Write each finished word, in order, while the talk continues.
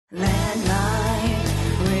Landline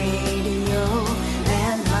radio,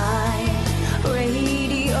 landline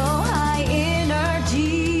radio, high energy,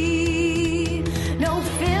 no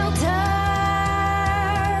filter.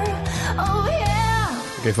 Oh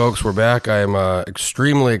yeah. Okay, folks, we're back. I'm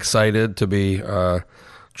extremely excited to be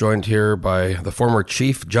joined here by the former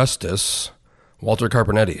Chief Justice, Walter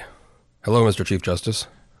Carpenetti. Hello, Mr. Chief Justice.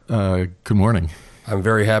 Good morning. I'm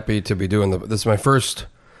very happy to be doing this is my first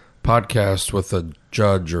podcast with a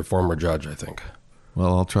judge or former judge, I think.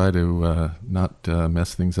 Well, I'll try to not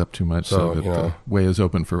mess things up too much so that the way is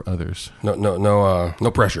open for others.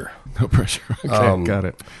 No pressure. No pressure. Okay, got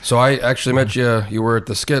it. So I actually met you. You were at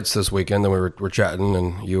the Skits this weekend, and we were chatting,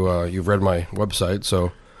 and you've read my website.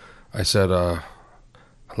 So I said, I'd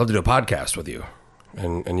love to do a podcast with you,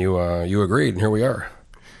 and you agreed, and here we are.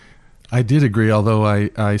 I did agree, although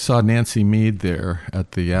I saw Nancy Mead there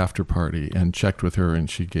at the after party and checked with her, and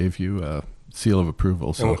she gave you a seal of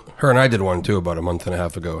approval. So and her and I did one too about a month and a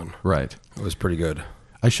half ago, and right, it was pretty good.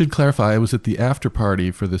 I should clarify, I was at the after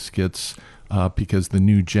party for the Skits because the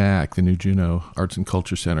new JAC, the new Juneau Arts and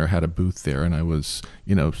Culture Center, had a booth there, and I was,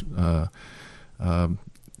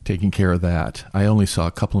 taking care of that. I only saw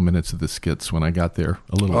a couple of minutes of the Skits when I got there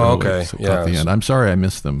a little early. Okay, so caught the end. I'm sorry I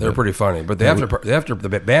missed them. They're pretty funny, but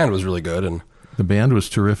the band was really good, and the band was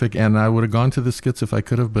terrific. And I would have gone to the Skits if I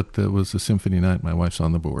could have, but it was a symphony night. My wife's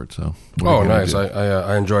on the board, so. Nice.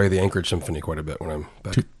 I enjoy the Anchorage Symphony quite a bit when I'm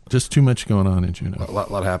back. Just too much going on in Juneau. A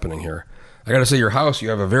lot happening here. I got to say, your house, you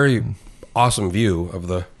have a very awesome view of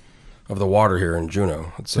the water here in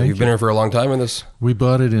Juneau. You've been here for a long time in this? We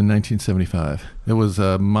bought it in 1975. It was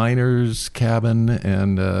a miner's cabin,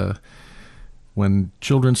 and when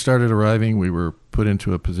children started arriving, we were put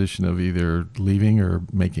into a position of either leaving or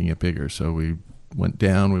making it bigger. So we went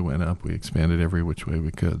down, we went up, we expanded every which way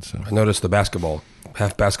we could. So I noticed the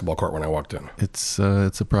half basketball court when I walked in. It's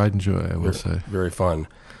a pride and joy, I will say. Very fun.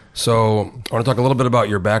 So I want to talk a little bit about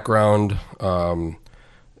your background,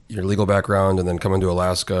 your legal background, and then coming to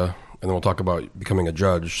Alaska. And then we'll talk about becoming a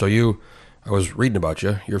judge. So I was reading about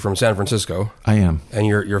you. You're from San Francisco. I am. And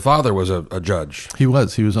your father was a judge. He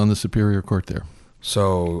was. He was on the Superior Court there.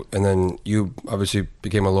 So, and then you obviously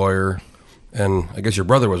became a lawyer. And I guess your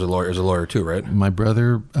brother was a lawyer too, right? My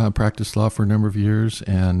brother practiced law for a number of years.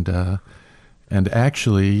 And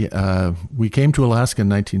actually, we came to Alaska in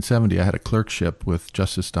 1970. I had a clerkship with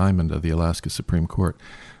Justice Diamond of the Alaska Supreme Court.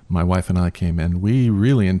 My wife and I came in. We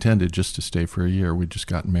really intended just to stay for a year. We'd just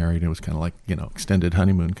gotten married. It was kind of like, extended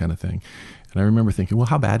honeymoon kind of thing. And I remember thinking, well,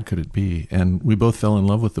 how bad could it be? And we both fell in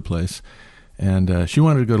love with the place. And she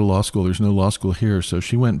wanted to go to law school. There's no law school here. So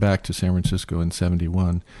she went back to San Francisco in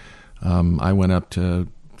 71. I went up to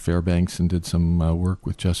Fairbanks and did some work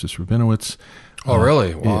with Justice Rabinowitz. Oh,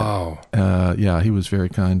 really? Wow. Yeah, he was very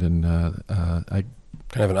kind. And I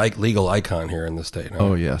kind of an legal icon here in the state. Huh?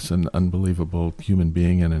 Oh, yes, an unbelievable human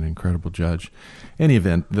being and an incredible judge. Any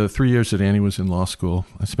event, the 3 years that Annie was in law school,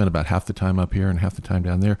 I spent about half the time up here and half the time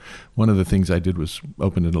down there. One of the things I did was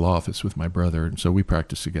open a law office with my brother, and so we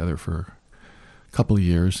practiced together for a couple of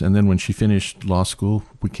years. And then when she finished law school,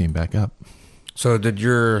 we came back up. So did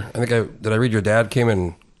I read your dad came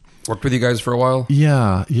and worked with you guys for a while?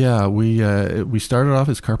 Yeah. We started off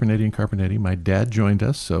as Carpenetti and Carpenetti. My dad joined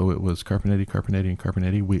us, so it was Carpenetti, Carpenetti, and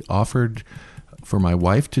Carpenetti. We offered for my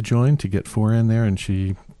wife to join, to get 4 in there, and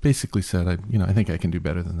she basically said, I think I can do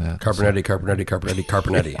better than that.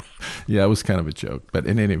 Carpenetti. Yeah, it was kind of a joke. But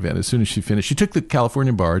in any event, as soon as she finished, she took the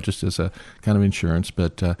California bar just as a kind of insurance,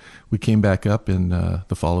 but we came back up in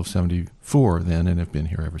the fall of 74 then and have been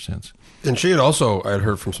here ever since. And she had also, I had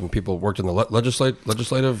heard from some people, worked in the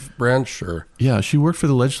legislative branch, or? Yeah, she worked for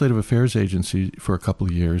the Legislative Affairs Agency for a couple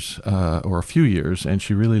of years, or a few years, and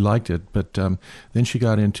she really liked it. But then she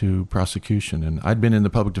got into prosecution, and I'd been in the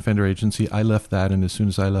Public Defender Agency. I left that, and as soon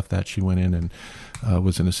as I left that, she went in and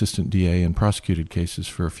was an assistant DA and prosecuted cases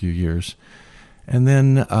for a few years. And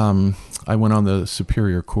then I went on the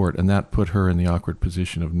Superior Court, and that put her in the awkward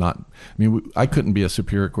position of not. I couldn't be a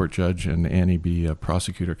Superior Court judge and Annie be a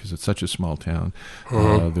prosecutor because it's such a small town.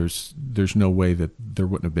 There's no way that there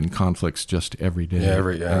wouldn't have been conflicts just every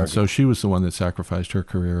day. So she was the one that sacrificed her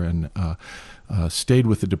career and stayed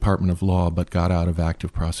with the Department of Law, but got out of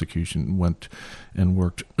active prosecution, went and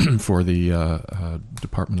worked for the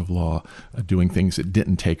Department of Law, doing things that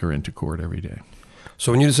didn't take her into court every day.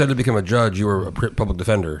 So when you decided to become a judge, you were a public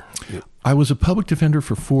defender. I was a public defender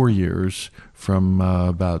for 4 years, from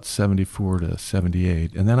about 74 to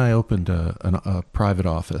 78. And then I opened a private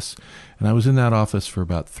office. And I was in that office for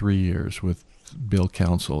about 3 years with Bill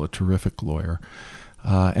Counsel, a terrific lawyer.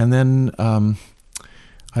 And then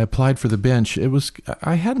I applied for the bench.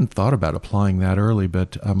 I hadn't thought about applying that early,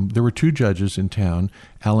 but there were two judges in town,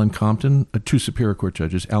 Alan Compton, two Superior Court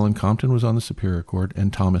judges. Alan Compton was on the Superior Court,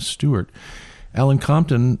 and Thomas Stewart. Alan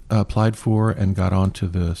Compton applied for and got onto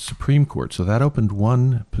the Supreme Court, so that opened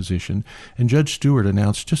one position, and Judge Stewart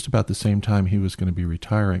announced just about the same time he was going to be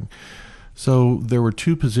retiring. So there were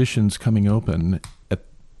two positions coming open at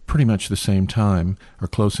pretty much the same time, or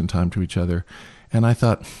close in time to each other, and I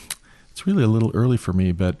thought, it's really a little early for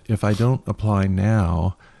me, but if I don't apply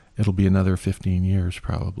now, it'll be another 15 years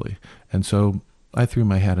probably. And so I threw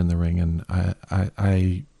my hat in the ring, and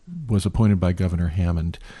I was appointed by Governor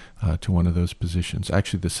Hammond to one of those positions.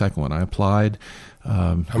 Actually, the second one. I applied.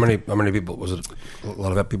 How many people? Was it a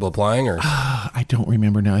lot of people applying? Or I don't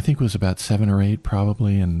remember now. I think it was about 7 or 8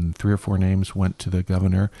 probably, and 3 or 4 names went to the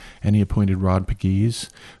governor, and he appointed Rod Pegues,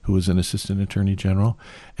 who was an assistant attorney general.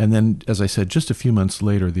 And then, as I said, just a few months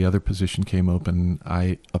later, the other position came open.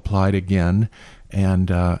 I applied again, and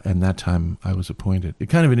that time I was appointed.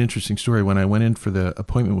 It's kind of an interesting story. When I went in for the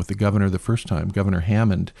appointment with the governor the first time, Governor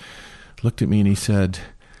Hammond looked at me and he said,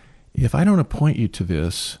 "If I don't appoint you to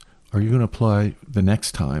this, are you going to apply the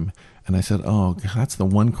next time?" And I said, "Oh, that's the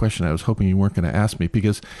one question I was hoping you weren't going to ask me,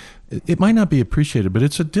 because it might not be appreciated, but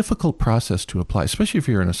it's a difficult process to apply, especially if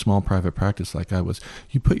you're in a small private practice like I was.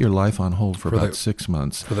 You put your life on hold for about 6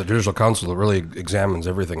 months. For the Judicial Council, it really examines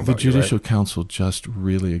everything The about you, Judicial right? Council just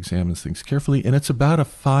really examines things carefully, and it's about a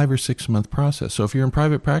 5 or 6 month process. So if you're in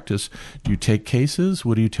private practice, do you take cases?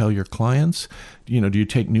 What do you tell your clients? Do you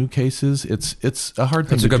take new cases? It's a hard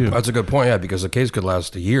thing to do. That's a good point, yeah, because a case could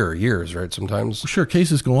last a year, years, right? Sometimes. Sure,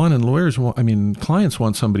 cases go on, and clients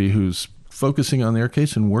want somebody who's focusing on their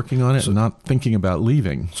case and working on it and not thinking about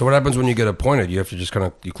leaving. So what happens when you get appointed? You have to just kind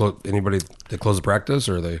of they close the practice,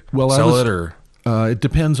 or they Well, it, or it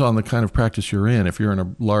depends on the kind of practice you're in. If you're in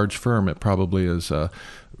a large firm, it probably is a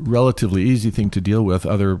relatively easy thing to deal with.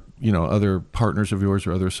 Other partners of yours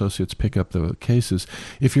or other associates pick up the cases.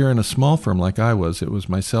 If you're in a small firm like I was, it was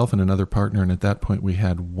myself and another partner, and at that point we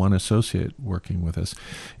had one associate working with us.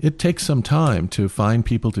 It takes some time to find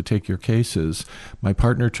people to take your cases. My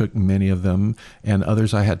partner took many of them, and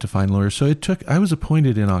others I had to find lawyers. So I was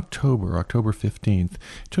appointed in October 15th. It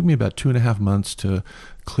took me about 2.5 months to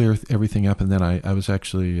clear everything up, and then I was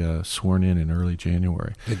actually sworn in early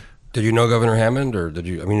January. Did you know Governor Hammond, or did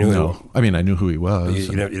you? I mean, No. I knew who he was.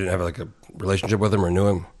 You didn't have like a relationship with him or knew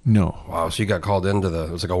him? No. Wow. So you got called into it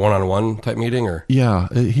was like a one-on-one type meeting, or? Yeah.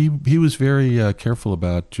 He was very careful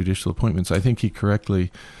about judicial appointments. I think he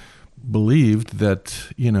correctly believed that,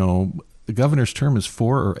 the governor's term is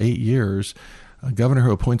 4 or 8 years. A governor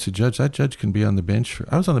who appoints a judge, that judge can be on the bench.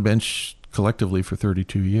 I was on the bench collectively for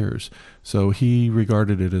 32 years. So he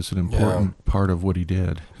regarded it as an important part of what he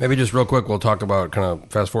did. Maybe just real quick, we'll talk about, kind of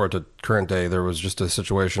fast forward to current day. There was just a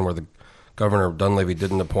situation where the Governor Dunleavy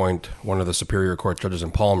didn't appoint one of the Superior Court judges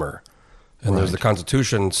in Palmer. And there's the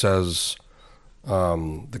Constitution says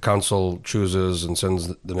the council chooses and sends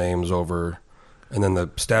the names over. And then the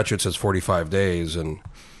statute says 45 days, and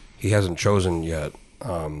he hasn't chosen yet.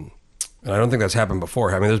 And I don't think that's happened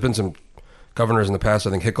before. I mean, there's been some governors in the past. I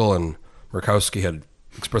think Hickel and Murkowski had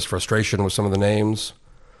expressed frustration with some of the names,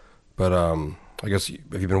 but I guess,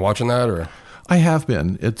 have you been watching that, or? I have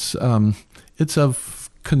been. It's of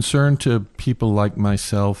concern to people like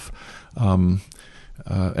myself, and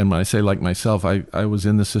when I say like myself, I was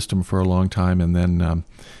in the system for a long time, and then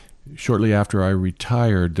shortly after I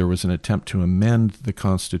retired, there was an attempt to amend the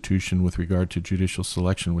Constitution with regard to judicial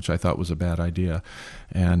selection, which I thought was a bad idea.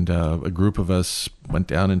 And a group of us went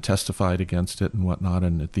down and testified against it and whatnot.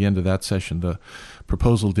 And at the end of that session, the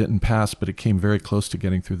proposal didn't pass, but it came very close to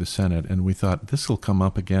getting through the Senate. And we thought, this will come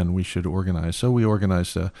up again. We should organize. So we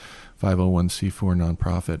organized a 501c4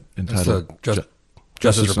 nonprofit entitled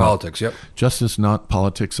Justice for Politics. Yep. Justice Not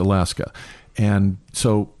Politics Alaska. And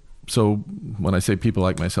so when I say people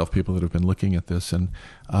like myself, people that have been looking at this, and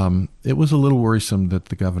it was a little worrisome that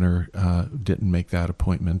the governor didn't make that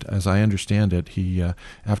appointment. As I understand it, he,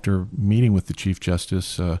 after meeting with the Chief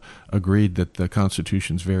Justice, agreed that the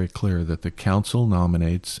Constitution's very clear that the council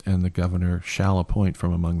nominates and the governor shall appoint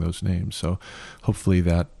from among those names. So hopefully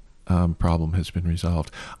that problem has been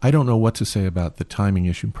resolved. I don't know what to say about the timing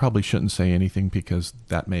issue. Probably shouldn't say anything, because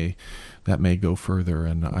that may go further,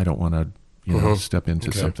 and I don't want to step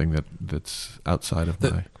into something that's outside of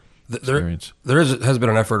my experience. There has been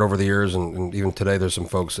an effort over the years, and even today there's some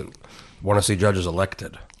folks that want to see judges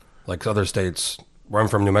elected. Like other states, where I'm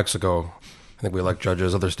from, New Mexico, I think we elect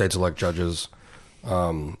judges. Other states elect judges.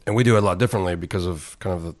 And we do it a lot differently because of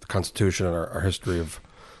kind of the Constitution and our history of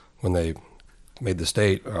when they made the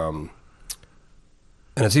state. And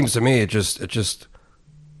it seems to me it just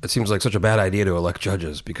it seems like such a bad idea to elect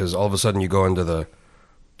judges because all of a sudden you go into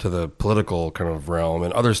the political kind of realm,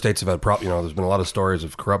 and other states have had there's been a lot of stories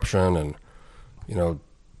of corruption and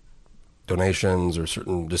donations or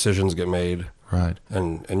certain decisions get made. Right.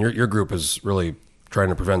 And your group is really trying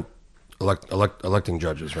to prevent electing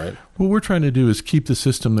judges, right? What we're trying to do is keep the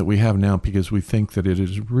system that we have now because we think that it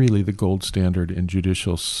is really the gold standard in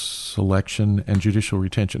judicial selection and judicial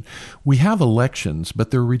retention. We have elections,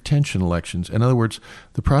 but they're retention elections. In other words,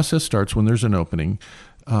 the process starts when there's an opening.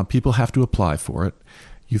 People have to apply for it.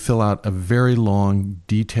 You fill out a very long,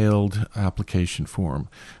 detailed application form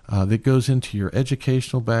that goes into your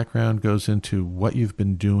educational background, goes into what you've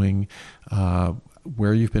been doing,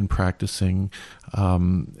 where you've been practicing.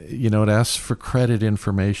 It asks for credit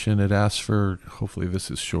information. It asks for, hopefully this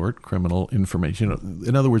is short, criminal information.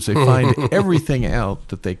 In other words, they find everything out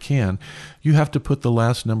that they can. You have to put the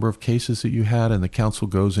last number of cases that you had, and the counsel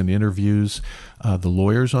goes and interviews the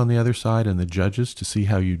lawyers on the other side and the judges to see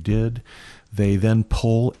how you did. They then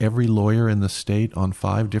poll every lawyer in the state on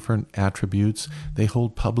 5 different attributes. They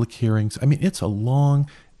hold public hearings. I mean, it's a long,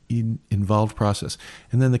 involved process.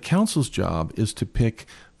 And then the counsel's job is to pick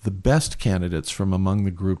the best candidates from among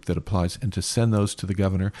the group that applies and to send those to the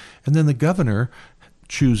governor. And then the governor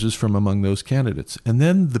chooses from among those candidates. And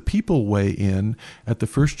then the people weigh in at the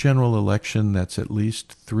first general election that's at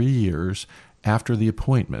least 3 years after the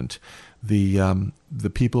appointment. The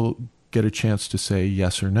people get a chance to say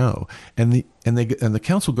yes or no, and the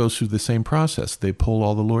council goes through the same process. They poll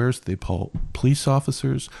all the lawyers, they poll police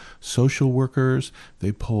officers, social workers,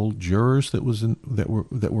 they poll jurors that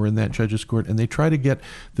were in that judge's court, and they try to get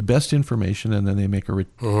the best information, and then they make a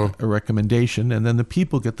recommendation, and then the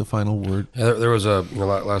people get the final word. Yeah, there was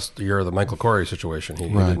last year the Michael Corey situation. He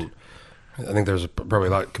didn't. I think there's probably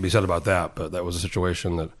a lot could be said about that, but that was a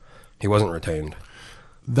situation that he wasn't retained.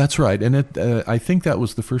 That's right, and I think that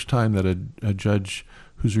was the first time that a judge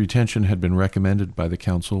whose retention had been recommended by the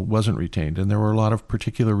council wasn't retained, and there were a lot of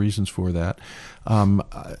particular reasons for that. I'm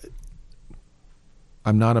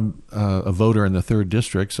not a voter in the 3rd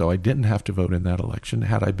District, so I didn't have to vote in that election.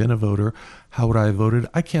 Had I been a voter, how would I have voted?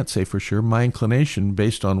 I can't say for sure. My inclination,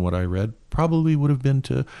 based on what I read, probably would have been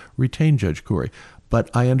to retain Judge Corey. But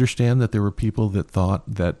I understand that there were people that thought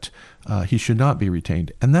that he should not be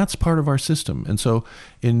retained. And that's part of our system. And so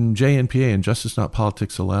in JNPA, in Justice Not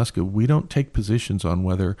Politics Alaska, we don't take positions on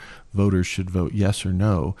whether voters should vote yes or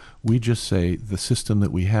no. We just say the system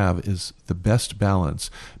that we have is the best balance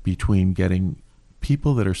between getting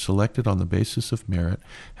people that are selected on the basis of merit,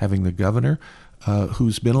 having the governor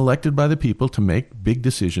who's been elected by the people to make big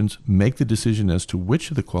decisions, make the decision as to which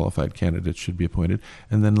of the qualified candidates should be appointed,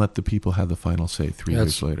 and then let the people have the final say 3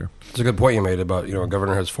 years later. It's a good point you made about, a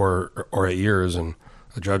governor has 4 or 8 years, and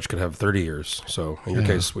a judge could have 30 years. So in your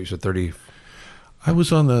case, we said 30. I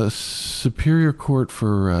was on the Superior Court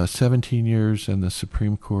for 17 years and the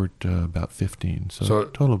Supreme Court about 15. So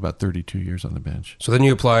total about 32 years on the bench. So then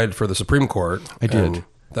you applied for the Supreme Court. I did.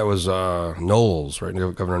 That was Knowles, right?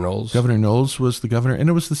 Governor Knowles? Governor Knowles was the governor, and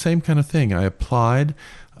it was the same kind of thing. I applied.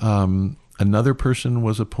 Another person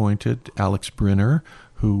was appointed, Alex Brinner,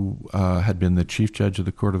 who had been the chief judge of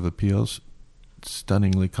the Court of Appeals,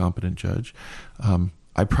 stunningly competent judge.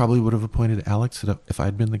 I probably would have appointed Alex if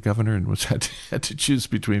I'd been the governor and had to choose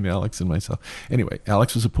between Alex and myself. Anyway,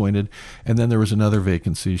 Alex was appointed, and then there was another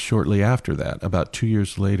vacancy shortly after that. About 2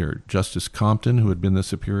 years later, Justice Compton, who had been the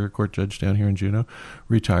Superior Court judge down here in Juneau,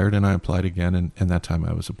 retired, and I applied again, and that time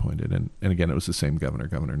I was appointed. And again, it was the same governor,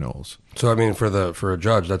 Governor Knowles. So, I mean, for a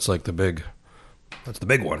judge, that's like the big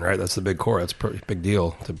one, right? That's the big court. That's a pretty big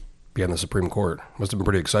deal to be on the Supreme Court. Must have been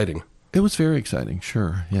pretty exciting. It was very exciting,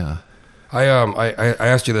 sure, yeah. I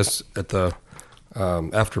asked you this at the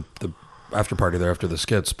after party there after the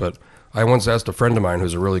skits, but I once asked a friend of mine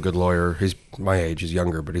who's a really good lawyer. He's my age, he's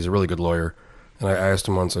younger, but he's a really good lawyer. And I asked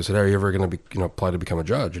him once. I said, "Are you ever going to apply to become a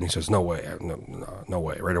judge?" And he says, "No way, no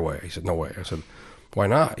way, right away." He said, "No way." I said, "Why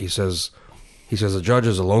not?" He says, "A judge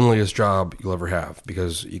is the loneliest job you'll ever have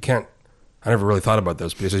because you can't." I never really thought about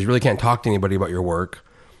this, but he says you really can't talk to anybody about your work.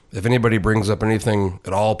 If anybody brings up anything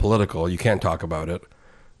at all political, you can't talk about it.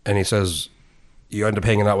 And he says you end up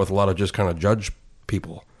hanging out with a lot of just kind of judge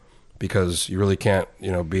people because you really can't,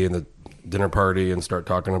 be in the dinner party and start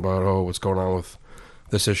talking about, what's going on with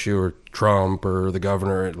this issue or Trump or the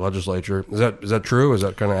governor or the legislature. Is that true? Is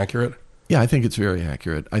that kind of accurate? Yeah, I think it's very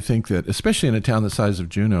accurate. I think that, especially in a town the size of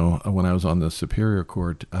Juneau, when I was on the Superior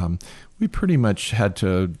Court, we pretty much had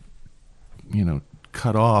to,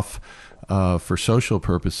 cut off for social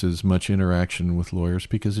purposes, much interaction with lawyers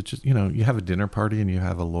because it just, you have a dinner party and you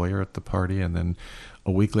have a lawyer at the party, and then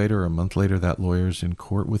a week later or a month later, that lawyer's in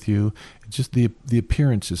court with you. It's just the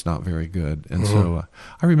appearance is not very good. And so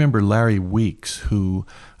I remember Larry Weeks, who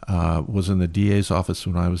was in the DA's office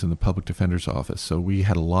when I was in the public defender's office. So we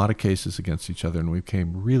had a lot of cases against each other, and we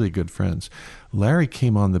became really good friends. Larry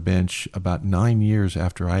came on the bench about 9 years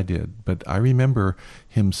after I did, but I remember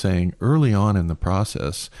him saying early on in the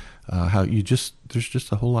process how there's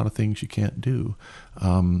just a whole lot of things you can't do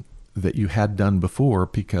that you had done before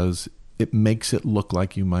because it makes it look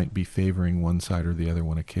like you might be favoring one side or the other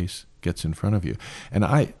when a case gets in front of you. And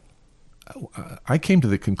I came to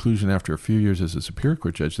the conclusion after a few years as a Superior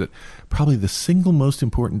Court judge that probably the single most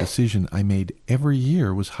important decision I made every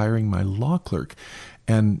year was hiring my law clerk.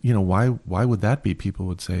 And, why would that be? People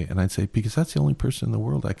would say, and I'd say, because that's the only person in the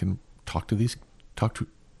world I can talk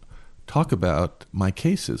about my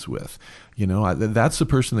cases with. That's the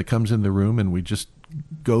person that comes in the room and we just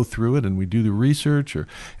go through it and we do the research,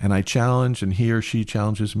 and I challenge and he or she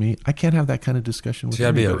challenges me. I can't have that kind of discussion with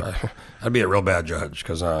anybody. I'd be a real bad judge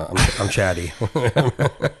because I'm chatty.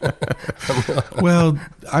 Well,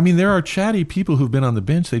 I mean, there are chatty people who've been on the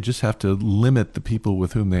bench. They just have to limit the people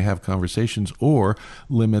with whom they have conversations or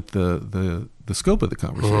limit the scope of the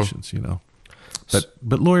conversations,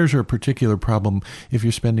 But lawyers are a particular problem if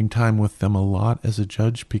you're spending time with them a lot as a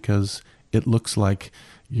judge because it looks like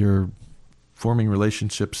you're forming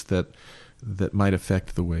relationships that might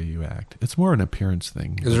affect the way you act. It's more an appearance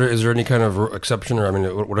thing. Is there any kind of exception? Or, I mean,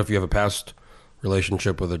 what if you have a past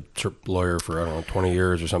relationship with a lawyer for, 20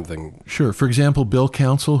 years or something? Sure. For example, Bill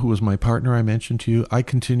Counsel, who was my partner I mentioned to you, I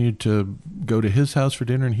continued to go to his house for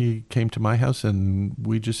dinner and he came to my house, and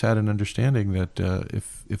we just had an understanding that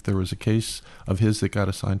if there was a case of his that got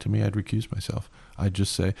assigned to me, I'd recuse myself. I'd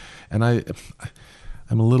just say, and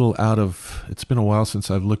I'm a little it's been a while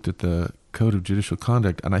since I've looked at the Code of Judicial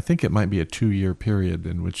Conduct, and I think it might be a 2-year period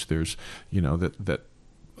in which there's, that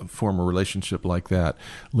form a relationship like that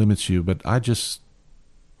limits you. But I just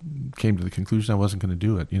came to the conclusion I wasn't going to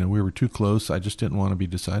do it. We were too close. I just didn't want to be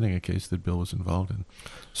deciding a case that Bill was involved in.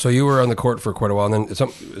 So you were on the court for quite a while, and then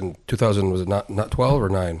in 2000, was it not 12 or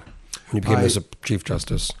 9? When you became the Chief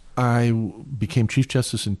Justice? I became Chief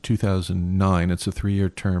Justice in 2009. It's a 3-year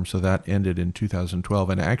term, so that ended in 2012.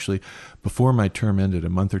 And actually, before my term ended, a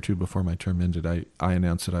month or two before my term ended, I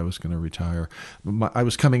announced that I was going to retire. I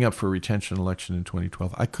was coming up for a retention election in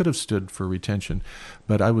 2012. I could have stood for retention,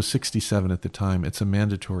 but I was 67 at the time. It's a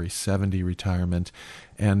mandatory 70 retirement,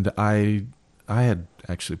 and I had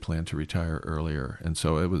actually planned to retire earlier, and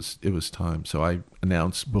so it was time. So I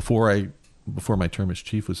announced before my term as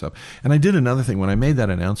chief was up. And I did another thing. When I made that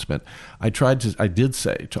announcement, I did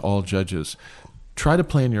say to all judges, try to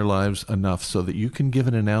plan your lives enough so that you can give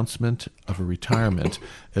an announcement of a retirement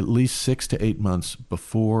at least 6 to 8 months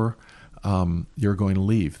before you're going to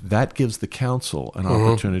leave. That gives the counsel an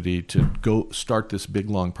opportunity to go start this big,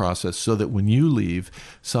 long process so that when you leave,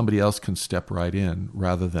 somebody else can step right in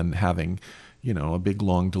rather than having a big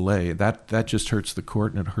long delay. That just hurts the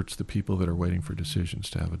court, and it hurts the people that are waiting for decisions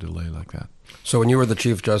to have a delay like that. So when you were the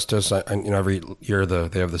Chief Justice, every year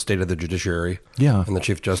they have the State of the Judiciary. Yeah. And the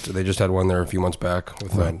Chief Justice, they just had one there a few months back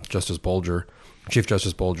with Chief Justice Bolger.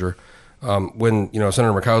 When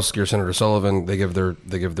Senator Murkowski or Senator Sullivan, they give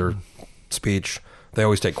their speech, they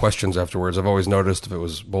always take questions afterwards. I've always noticed if it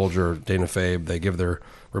was Bolger or Dana Fabe, they give their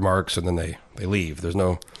remarks and then they leave. There's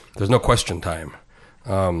no question time.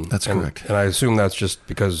 That's correct. And I assume that's just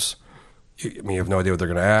because you have no idea what they're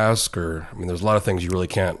going to ask, or there's a lot of things you really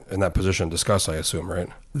can't in that position discuss, I assume, right?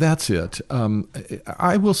 That's it.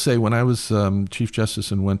 I will say when I was Chief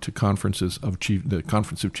Justice and went to conferences of the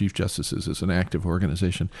Conference of Chief Justices is an active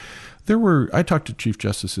organization. I talked to Chief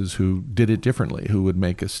Justices who did it differently, who would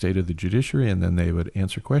make a State of the Judiciary and then they would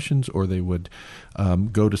answer questions, or they would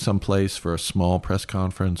go to some place for a small press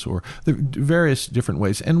conference, or the various different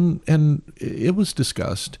ways. And it was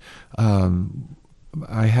discussed.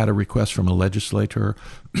 I had a request from a legislator,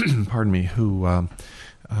 pardon me, who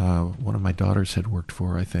one of my daughters had worked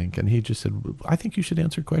for, I think, and he just said, I think you should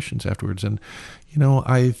answer questions afterwards. And,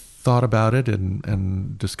 I thought about it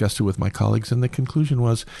and discussed it with my colleagues, and the conclusion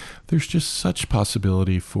was there's just such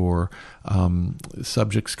possibility for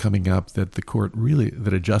subjects coming up that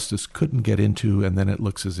that a justice couldn't get into, and then it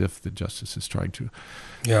looks as if the justice is trying to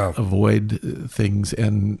avoid things,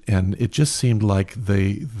 and it just seemed like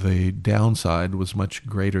the downside was much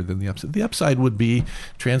greater than the upside. The upside would be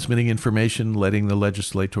transmitting information, letting the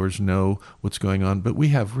legislators know what's going on, but we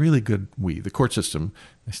have really good, the court system,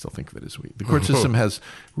 I still think of it as the court system has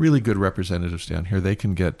really good representatives down here. They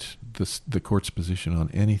can get the court's position on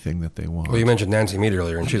anything that they want. Well, you mentioned Nancy Meade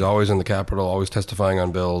earlier, and she's always in the Capitol, always testifying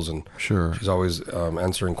on bills, and sure, she's always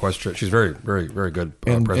answering questions. She's very, very, very good.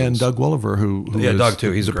 And Doug Wolliver, who is Doug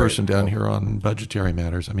too. He's the great person down here on budgetary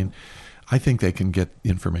matters. I mean, I think they can get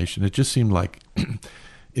information. It just seemed like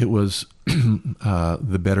it was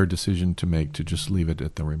the better decision to make to just leave it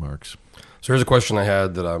at the remarks. So here's a question I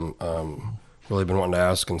had that I'm really been wanting to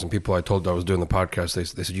ask, and some people I told I was doing the podcast, they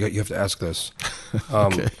said, you have to ask this.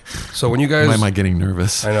 Okay. So when you guys... Why am I getting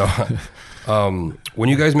nervous? I know. When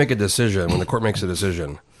you guys make a decision, when the court makes a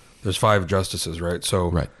decision, there's 5 justices, right? So,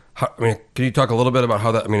 right. Can you talk a little bit about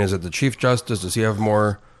how that... is it the Chief Justice? Does he have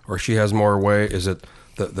more, or she has more way? Is it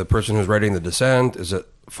the person who's writing the dissent? Is it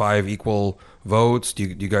 5 equal votes? Do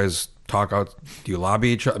you guys talk out? Do you lobby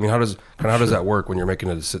each other? How does that work when you're making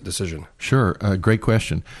a decision? Sure. Great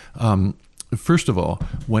question. First of all,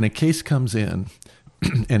 when a case comes in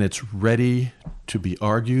and it's ready to be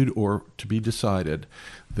argued or to be decided,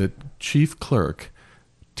 the chief clerk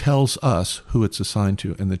tells us who it's assigned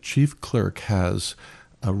to, and the chief clerk has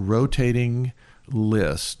a rotating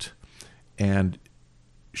list, and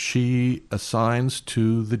she assigns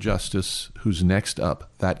to the justice who's next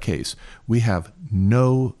up that case. We have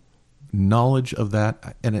no knowledge of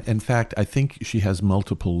that, and in fact, I think she has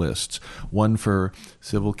multiple lists: one for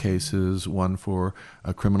civil cases, one for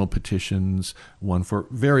criminal petitions, one for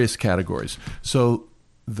various categories. So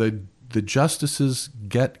the justices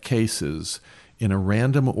get cases in a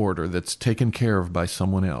random order that's taken care of by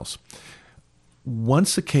someone else.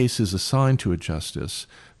 Once a case is assigned to a justice,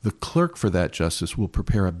 the clerk for that justice will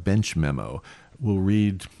prepare a bench memo. Will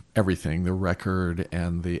read everything, the record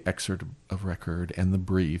and the excerpt of record and the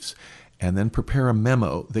briefs, and then prepare a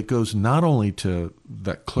memo that goes not only to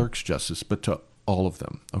that clerk's justice, but to all of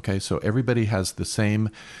them. Okay, so everybody has the same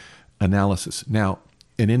analysis. Now,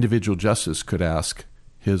 an individual justice could ask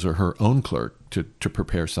his or her own clerk to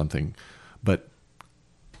prepare something, but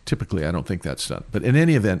typically I don't think that's done. But in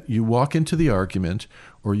any event, you walk into the argument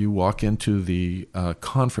or you walk into the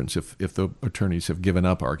conference if the attorneys have given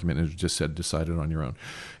up argument and just said decide it on your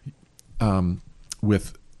own,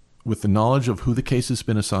 with the knowledge of who the case has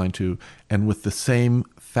been assigned to and with the same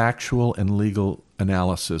factual and legal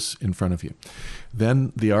analysis in front of you.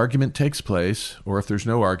 Then the argument takes place, or if there's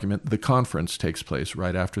no argument, the conference takes place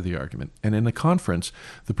right after the argument. And in the conference,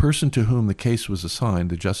 the person to whom the case was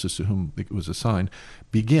assigned, the justice to whom it was assigned,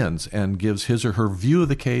 begins and gives his or her view of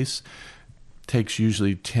the case. Takes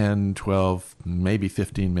usually 10, 12, maybe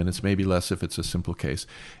 15 minutes, maybe less if it's a simple case,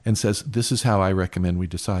 and says, this is how I recommend we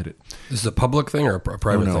decide it. This is a public thing or a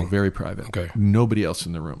private thing? No, very private. Okay. Nobody else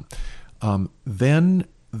in the room. Then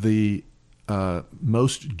the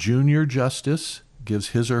most junior justice gives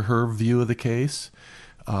his or her view of the case,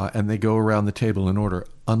 and they go around the table in order,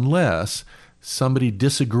 unless somebody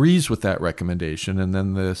disagrees with that recommendation, and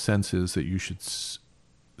then the sense is that you should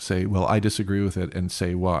say, well, I disagree with it, and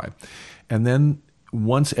say why. And then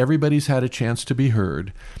once everybody's had a chance to be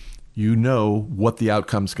heard, you know what the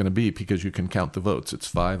outcome's going to be because you can count the votes. It's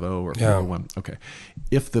 5-0 or 4-1. Okay.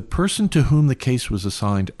 If the person to whom the case was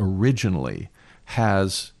assigned originally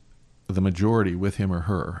has the majority with him or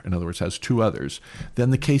her, in other words, has 2 others,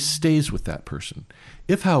 then the case stays with that person.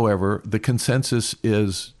 If, however, the consensus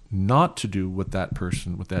is not to do what that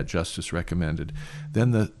person, what that justice recommended,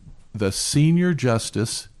 then the senior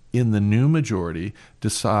justice in the new majority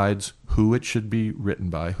decides who it should be written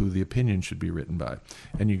by, who the opinion should be written by,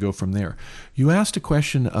 and you go from there. You asked a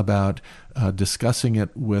question about discussing it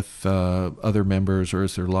with other members, or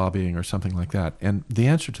is there lobbying or something like that, and the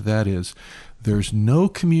answer to that is there's no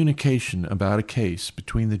communication about a case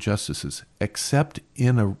between the justices except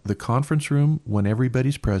in the conference room when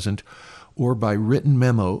everybody's present, or by written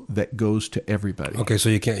memo that goes to everybody. Okay, so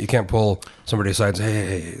you can't pull somebody aside and say,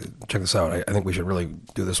 hey, check this out. I think we should really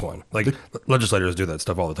do this one. Like legislators do that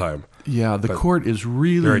stuff all the time. Yeah, the court is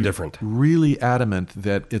really very different. Really adamant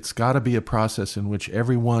that it's got to be a process in which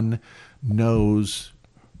everyone knows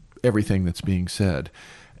everything that's being said.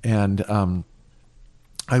 And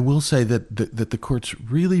I will say that the court's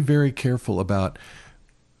really very careful about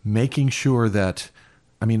making sure that,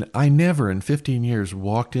 I never in 15 years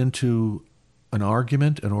walked into an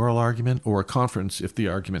oral argument, or a conference if the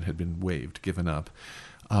argument had been waived, given up,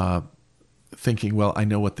 thinking, well, I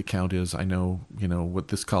know what the count is. I know, what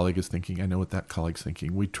this colleague is thinking. I know what that colleague's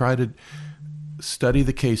thinking. We try to study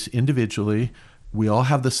the case individually. We all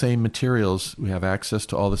have the same materials. We have access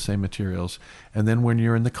to all the same materials. And then when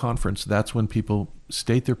you're in the conference, that's when people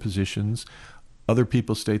state their positions, other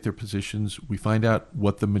people state their positions. We find out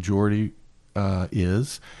what the majority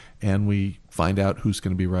is, and we find out who's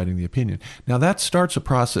going to be writing the opinion. Now that starts a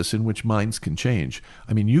process in which minds can change.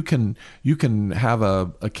 I mean, you can have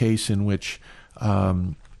a case in which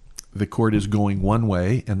the court is going one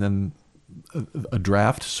way, and then a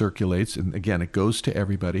draft circulates, and again, it goes to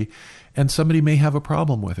everybody, and somebody may have a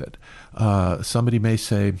problem with it. Somebody may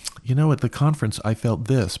say, at the conference I felt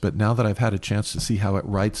this, but now that I've had a chance to see how it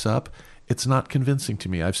writes up, it's not convincing to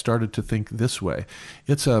me. I've started to think this way.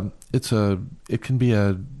 It can be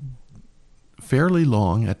a fairly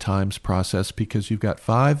long at times process, because you've got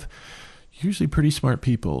 5 usually pretty smart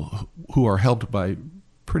people who are helped by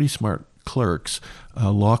pretty smart clerks,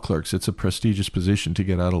 law clerks. It's a prestigious position to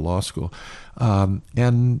get out of law school.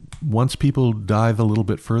 And once people dive a little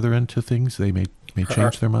bit further into things, they may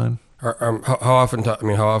change their mind. How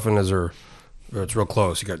often is there? It's real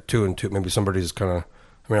close. You got 2 and 2. Maybe somebody's kind of.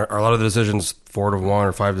 I mean, are a lot of the decisions 4-1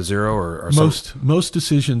 or 5-0, or most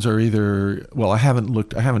decisions are either. Well, I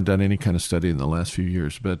haven't done any kind of study in the last few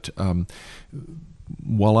years, but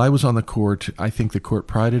while I was on the court, I think the court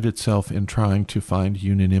prided itself in trying to find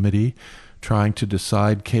unanimity, trying to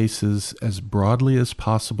decide cases as broadly as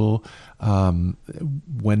possible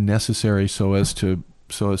when necessary, so as to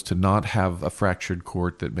not have a fractured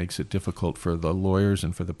court that makes it difficult for the lawyers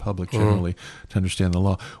and for the public generally to understand the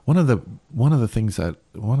law. One of the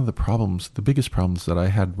biggest problems that I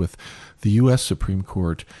had with the U.S. Supreme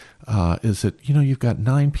Court is that, you've got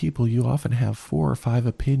 9 people, you often have 4 or 5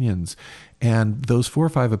 opinions, and those 4 or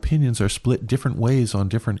 5 opinions are split different ways on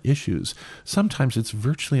different issues. Sometimes it's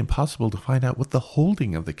virtually impossible to find out what the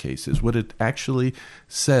holding of the case is, what it actually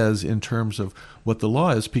says in terms of what the law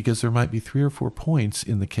is, because there might be 3 or 4 points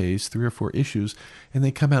in the case, 3 or 4 issues, and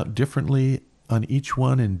they come out differently on each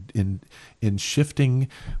one in shifting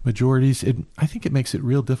majorities. I think it makes it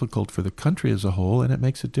real difficult for the country as a whole, and it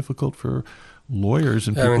makes it difficult for lawyers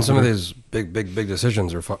and people. I mean, some of these big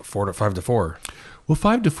decisions are 5-4. Well,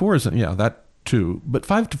 5-4 isn't, that too, but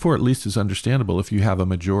 5-4 at least is understandable if you have a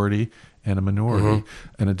majority and a minority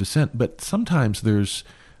and a dissent. But sometimes there's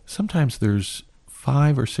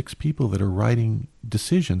 5 or 6 people that are writing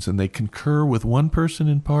decisions, and they concur with one person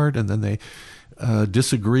in part, and then they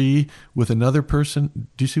disagree with another person.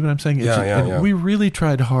 Do you see what I'm saying? Yeah. We really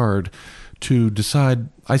tried hard to decide.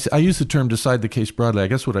 I use the term decide the case broadly. I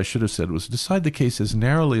guess what I should have said was decide the case as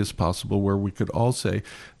narrowly as possible, where we could all say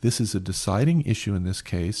this is a deciding issue in this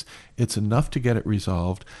case. It's enough to get it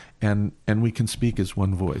resolved, and we can speak as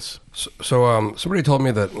one voice. So somebody told me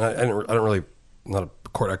that, I don't really, not a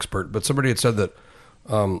court expert, but somebody had said that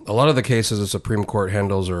a lot of the cases the Supreme Court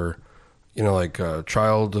handles are, like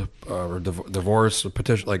child or divorce, or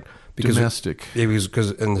petition, like because domestic. Because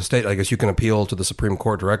in the state, I guess you can appeal to the Supreme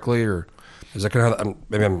Court directly, or is that kind of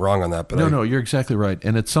maybe I'm wrong on that? But no, you're exactly right,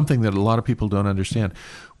 and it's something that a lot of people don't understand.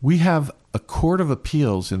 We have a court of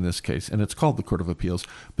appeals in this case, and it's called the Court of Appeals,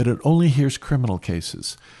 but it only hears criminal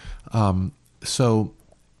cases. So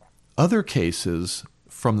other cases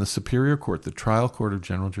from the Superior Court, the trial court of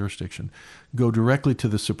general jurisdiction, go directly to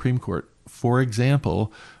the Supreme Court. For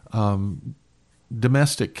example,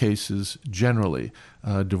 domestic cases generally,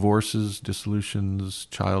 divorces, dissolutions,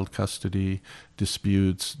 child custody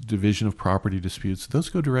disputes, division of property disputes, those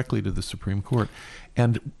go directly to the Supreme Court.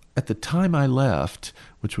 And at the time I left,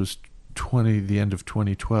 which was the end of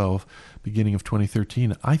 2012, beginning of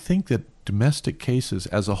 2013, I think that domestic cases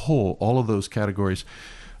as a whole, all of those categories,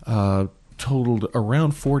 totaled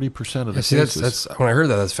around 40% of the cases. That's when I heard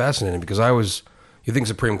that, that's fascinating, because you think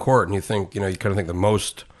Supreme Court, and you think, you kind of think the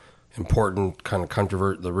most important kind of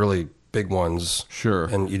the really big ones. Sure.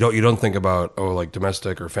 And you don't think about, like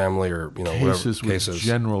domestic or family or, cases whatever cases. With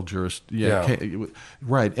general jurisdiction.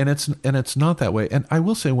 Right. And it's not that way. And I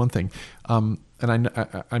will say one thing, and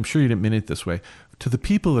I'm sure you didn't mean it this way. To the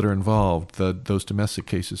people that are involved, those domestic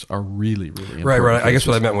cases are really, really important. Right. Cases. I guess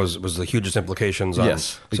what I meant was the hugest implications on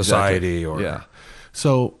society, exactly. or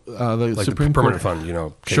So the like Supreme the permanent Court,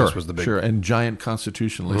 fund, case was the big. Sure, and giant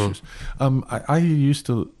constitutional issues. I used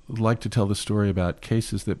to like to tell the story about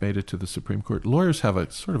cases that made it to the Supreme Court. Lawyers have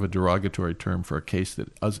a sort of a derogatory term for a case that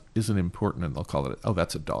isn't important, and they'll call it,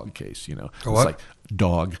 that's a dog case. What? It's like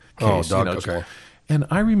dog case. Dog. Okay. And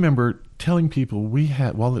I remember telling people we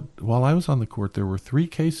had while I was on the court, there were 3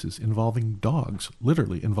 cases involving dogs,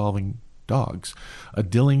 literally involving dogs. A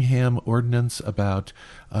Dillingham ordinance about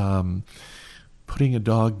putting a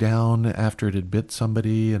dog down after it had bit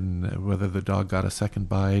somebody, and whether the dog got a second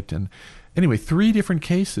bite. And anyway, 3 different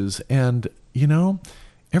cases, and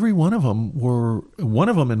every one of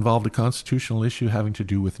them involved a constitutional issue having to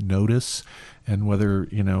do with notice and whether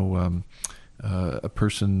a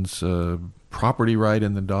person's property right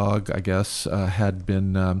in the dog, I guess, had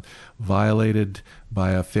been violated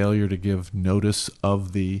by a failure to give notice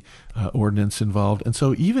of the ordinance involved. And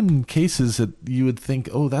so even cases that you would think,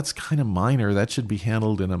 oh, that's kind of minor, that should be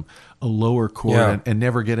handled in a lower court Yeah. and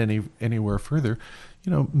never get anywhere further,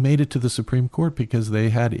 made it to the Supreme Court because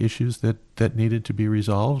they had issues that needed to be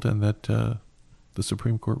resolved and that the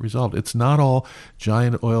Supreme Court resolved. It's not all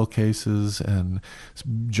giant oil cases and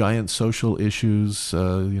giant social issues,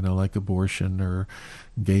 like abortion or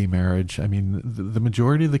gay marriage. I mean, the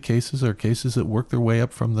majority of the cases are cases that work their way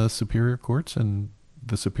up from the superior courts, and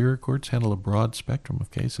the superior courts handle a broad spectrum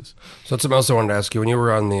of cases. So that's something else I wanted to ask you. When you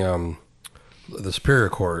were on the Superior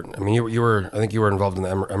Court, I mean, I think you were involved in the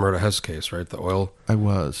Emerita Hess case, right? The oil. I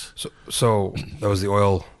was. So that was the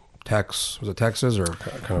oil tax. Was it taxes or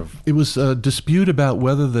kind of? It was a dispute about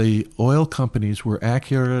whether the oil companies were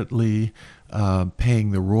accurately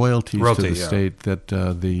paying the royalties to the state that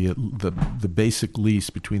the basic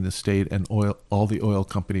lease between the state and all the oil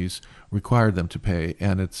companies required them to pay.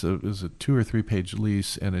 And it was a 2 or 3 page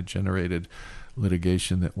lease, and it generated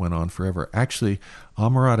litigation that went on forever. Actually,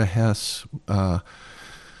 Amerada Hess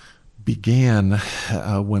began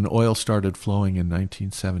when oil started flowing in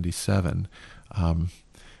 1977.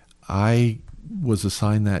 I was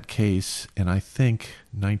assigned that case in, I think,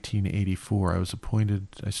 1984.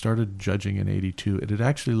 I started judging in 82. It had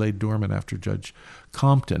actually laid dormant after Judge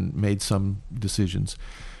Compton made some decisions.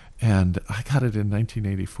 And I got it in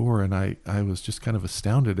 1984, and I was just kind of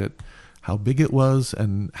astounded at how big it was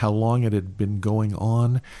and how long it had been going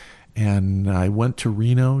on. And I went to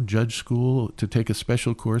Reno Judge School to take a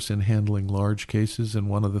special course in handling large cases. And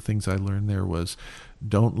one of the things I learned there was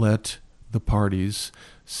don't let the parties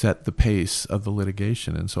set the pace of the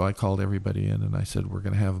litigation. And so I called everybody in and I said, we're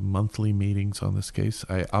going to have monthly meetings on this case.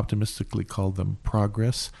 I optimistically called them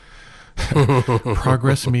progress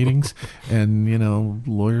meetings. And,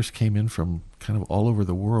 lawyers came in from kind of all over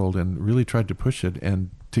the world and really tried to push it.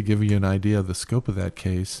 And to give you an idea of the scope of that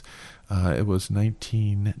case, it was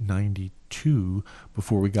 1992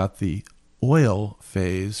 before we got the oil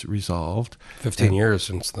phase resolved. 15 years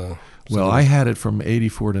since the... Well, I had it from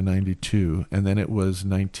 84 to 92, and then it was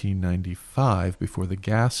 1995 before the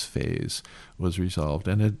gas phase was resolved,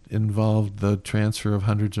 and it involved the transfer of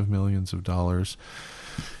hundreds of millions of dollars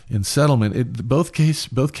in settlement. Both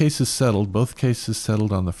cases settled. Both cases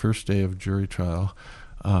settled on the first day of jury trial.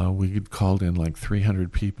 We had called in like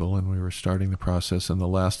 300 people, and we were starting the process, and the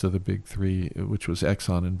last of the big three, which was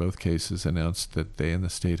Exxon in both cases, announced that they and the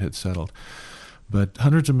state had settled. But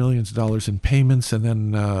hundreds of millions of dollars in payments, and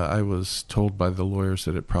then I was told by the lawyers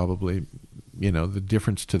that it probably, the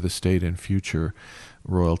difference to the state in future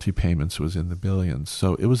royalty payments was in the billions.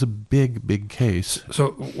 So it was a big, big case. So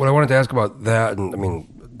what I wanted to ask about that, and I mean,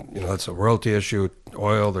 that's a royalty issue,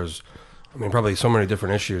 oil, there's, probably so many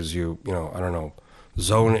different issues, I don't know,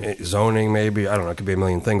 zoning maybe, I don't know, it could be a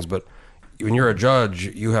million things, but when you're a judge,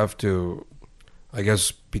 you have to, I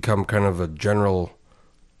guess, become kind of a general,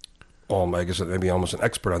 I guess maybe almost an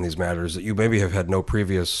expert on these matters that you maybe have had no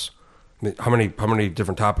previous. How many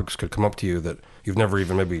different topics could come up to you that you've never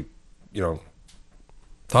even maybe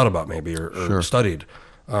thought about maybe or Sure. studied,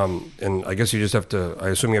 and I guess you just have to. I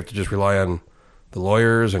assume you have to just rely on the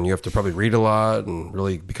lawyers, and you have to probably read a lot and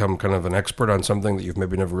really become kind of an expert on something that you've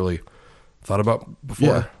maybe never really thought about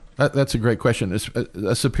before. Yeah, that's a great question.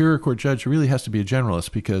 A superior court judge really has to be a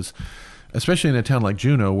generalist because, especially in a town like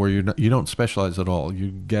Juneau, where you don't specialize at all.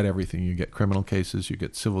 You get everything. You get criminal cases, you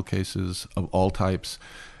get civil cases of all types,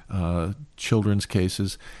 children's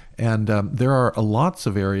cases, and there are lots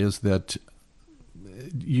of areas that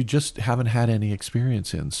you just haven't had any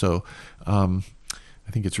experience in. So I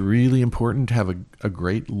think it's really important to have a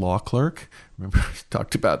great law clerk. Remember, I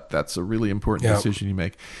talked about that's a really important decision you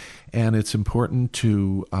make. And it's important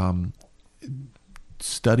to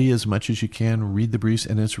study as much as you can, read the briefs,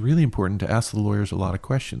 and it's really important to ask the lawyers a lot of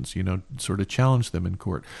questions, sort of challenge them in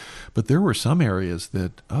court. But there were some areas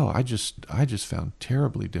that, I just found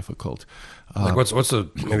terribly difficult. Like what's the,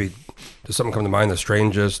 maybe, does something come to mind, the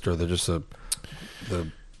strangest or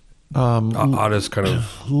the oddest kind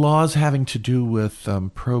of? Laws having to do with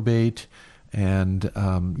probate and,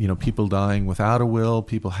 people dying without a will,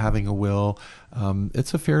 people having a will.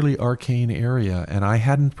 It's a fairly arcane area, and I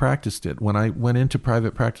hadn't practiced it. When I went into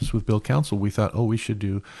private practice with Bill Counsel, we thought, we should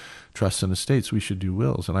do trusts and estates, we should do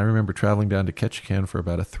wills. And I remember traveling down to Ketchikan for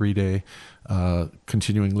about a 3-day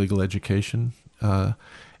continuing legal education.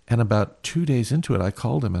 And about 2 days into it, I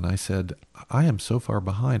called him and I said, I am so far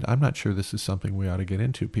behind. I'm not sure this is something we ought to get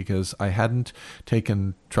into, because I hadn't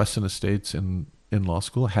taken trusts and estates in in law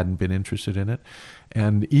school, hadn't been interested in it.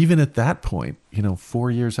 And even at that point,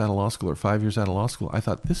 4 years out of law school or 5 years out of law school, I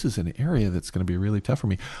thought this is an area that's going to be really tough for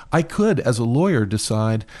me. I could, as a lawyer,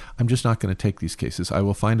 decide I'm just not going to take these cases. I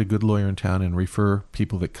will find a good lawyer in town and refer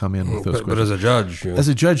people that come in with those questions. But as a judge, as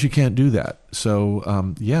a judge, you can't do that.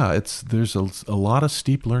 So there's a lot of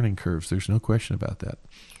steep learning curves. There's no question about that.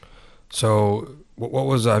 So what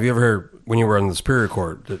was, have you ever, when you were in the Superior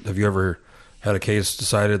Court, have you ever had a case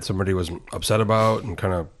decided somebody was upset about and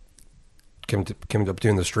kind of came up to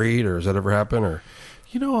you in the street, or has that ever happened? Or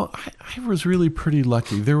I was really pretty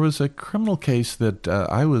lucky. There was a criminal case that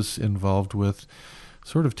I was involved with,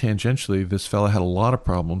 sort of tangentially. This fella had a lot of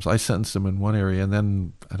problems. I sentenced him in one area, and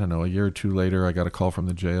then, I don't know, a year or two later, I got a call from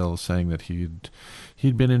the jail saying that he'd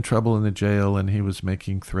been in trouble in the jail and he was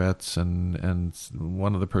making threats, and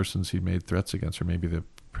one of the persons he made threats against, or maybe the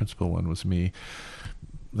principal one, was me.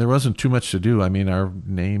 There wasn't too much to do. I mean, our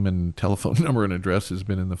name and telephone number and address has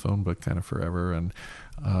been in the phone book kind of forever, and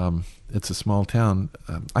it's a small town.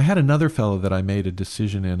 I had another fellow that I made a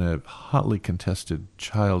decision in a hotly contested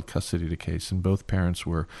child custody case, and both parents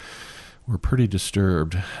were pretty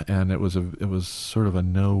disturbed, and it was sort of a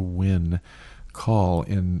no-win call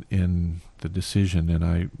in the decision, and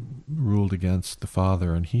I ruled against the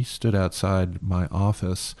father, and he stood outside my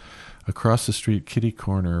office across the street, kitty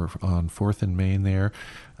corner on 4th and Main there,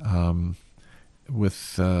 with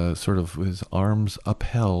sort of his arms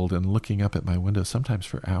upheld and looking up at my window, sometimes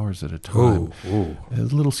for hours at a time. Ooh. It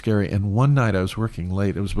was a little scary. And one night I was working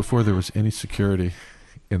late. It was before there was any security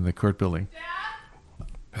in the court building.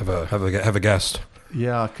 Have a guest.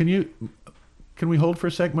 Yeah. Can we hold for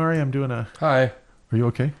a sec, Mari? I'm doing a... Hi. Are you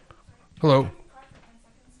okay? Hello.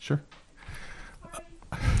 Sure.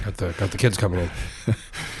 Got the kids coming in.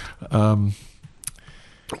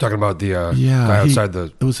 Talking about the guy outside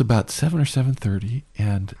the... It was about 7 or 7:30,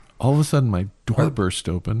 and all of a sudden my door burst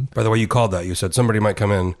open. By the way, you called that. You said somebody might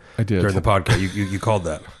come in. I did. During the podcast. You called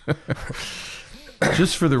that.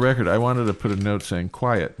 Just for the record, I wanted to put a note saying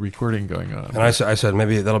quiet, recording going on. And I said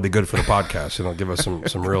maybe that'll be good for the podcast. Give us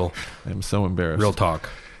some real... I'm so embarrassed. Real talk.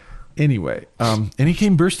 Anyway, and he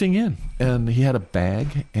came bursting in, and he had a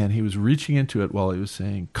bag, and he was reaching into it while he was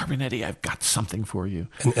saying, "Carbonetti, I've got something for you."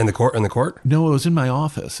 In the court? In the court? No, it was in my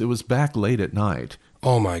office. It was back late at night.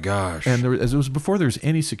 Oh my gosh! And it was before there was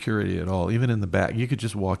any security at all, even in the back. You could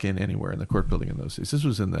just walk in anywhere in the court building in those days. This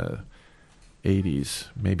was in the 80s,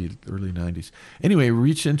 maybe early 90s. Anyway, he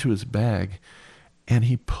reached into his bag, and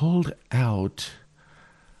he pulled out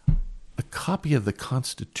a copy of the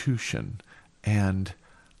Constitution, and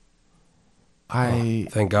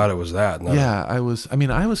thank God it was that. I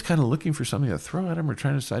was kind of looking for something to throw at him or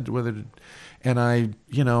trying to decide whether to, and I,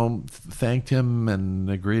 thanked him and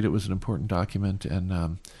agreed it was an important document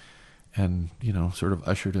and sort of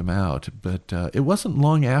ushered him out. But it wasn't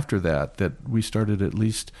long after that we started at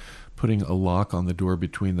least putting a lock on the door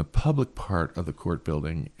between the public part of the court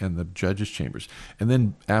building and the judges' chambers.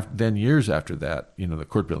 And then years after that, the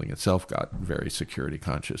court building itself got very security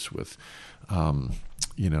conscious with,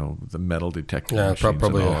 the metal detecting machines.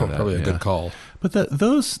 Probably and all of that. Probably a good call. But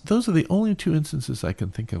those are the only two instances I can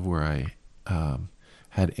think of where I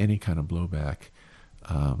had any kind of blowback.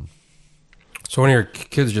 So when your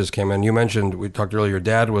kids just came in, you mentioned, we talked earlier, your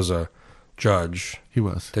dad was a judge. He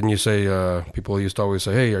was. Didn't you say, people used to always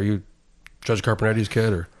say, "Hey, are you Judge Carpenetti's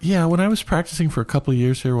kid?" Or yeah, when I was practicing for a couple of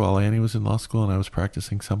years here while Annie was in law school and I was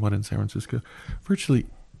practicing somewhat in San Francisco, virtually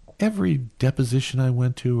every deposition I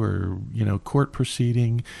went to or, court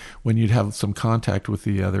proceeding, when you'd have some contact with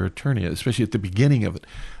the other attorney, especially at the beginning of it,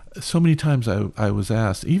 so many times I was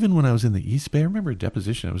asked, even when I was in the East Bay, I remember a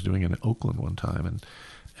deposition I was doing in Oakland one time,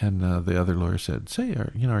 and the other lawyer said, "Say,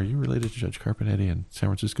 are you related to Judge Carpenetti in San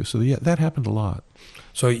Francisco?" So yeah, that happened a lot.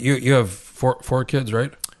 So you have four kids,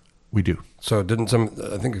 right? We do. So did some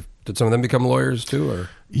of them become lawyers too, or?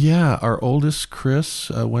 Yeah, our oldest, Chris,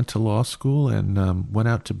 went to law school and went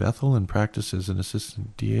out to Bethel and practiced as an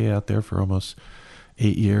assistant DA out there for almost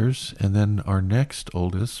 8 years. And then our next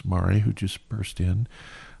oldest, Mari, who just burst in,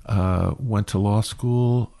 went to law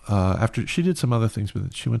school. After she did some other things with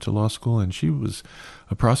it, she went to law school and she was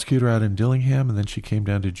a prosecutor out in Dillingham. And then she came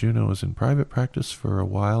down to Juneau, was in private practice for a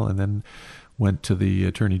while, and then went to the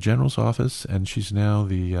Attorney General's office. And she's now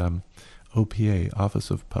the OPA, Office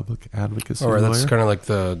of Public Advocacy. All right, lawyer. that's kind of like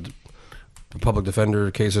the public defender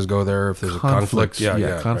cases go there if there's a conflict.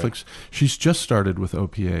 Yeah, conflicts. Right. She's just started with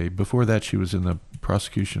OPA. Before that, she was in the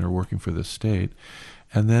prosecution or working for the state.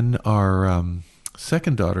 And then our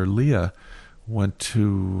second daughter, Leah, went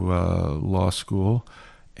to law school,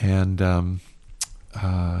 and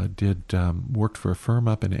worked for a firm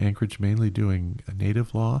up in Anchorage, mainly doing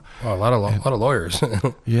native law. Wow, a lot of lawyers.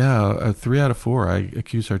 Yeah, 3 out of 4. I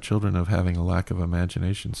accuse our children of having a lack of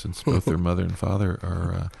imagination since both their mother and father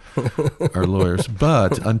are lawyers.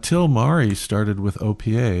 But until Mari started with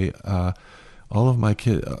OPA, all of my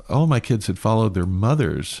kids had followed their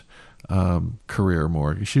mother's career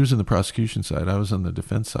more. She was in the prosecution side. I was on the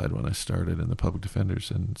defense side when I started in the public defenders,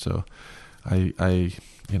 and so I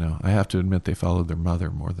have to admit they followed their mother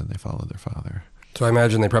more than they followed their father. So I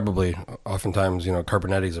imagine they probably, oftentimes,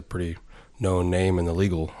 Carpenetti's a pretty known name in the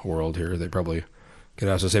legal world here. They probably get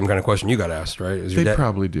asked the same kind of question you got asked, right? They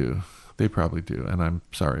probably do. They probably do, and I'm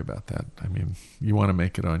sorry about that. I mean, you want to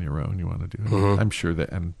make it on your own. You want to do it. Mm-hmm.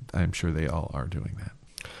 I'm sure they all are doing that.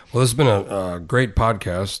 Well, this has been a great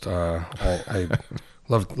podcast. I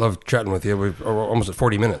love chatting with you. We're almost at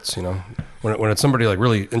 40 minutes. When it's somebody like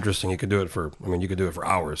really interesting, you could do it for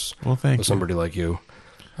hours. Well, thank you. With somebody like you,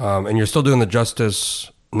 and you're still doing the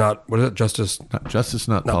Justice, not Justice,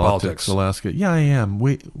 not politics, Alaska. Yeah, I am.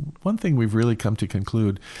 One thing we've really come to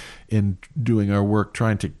conclude in doing our work,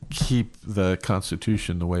 trying to keep the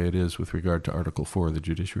Constitution the way it is with regard to Article 4, the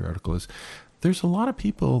judiciary article, is there's a lot of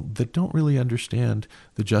people that don't really understand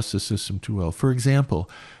the justice system too well. For example,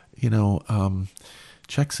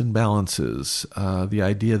 checks and balances, the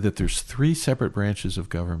idea that there's 3 separate branches of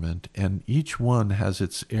government, and each one has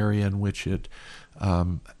its area in which it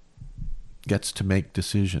gets to make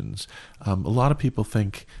decisions. A lot of people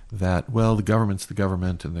think that, well, the government's the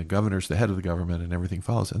government and the governor's the head of the government and everything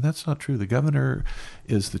follows. And that's not true. The governor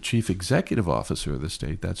is the chief executive officer of the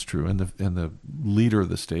state. That's true. And the leader of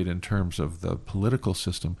the state in terms of the political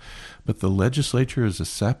system. But the legislature is a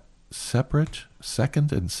second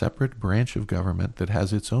and separate branch of government that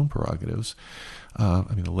has its own prerogatives.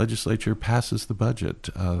 The legislature passes the budget.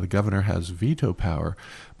 The governor has veto power,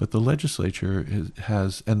 but the legislature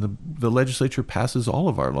the legislature passes all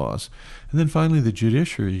of our laws. And then finally, the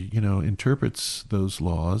judiciary, interprets those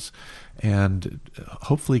laws and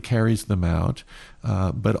hopefully carries them out.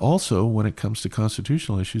 But also, when it comes to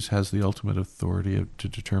constitutional issues, has the ultimate authority to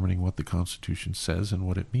determining what the Constitution says and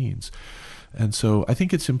what it means. And so I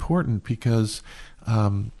think it's important because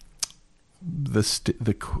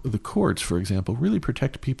the courts, for example, really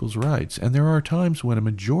protect people's rights. And there are times when a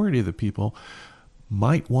majority of the people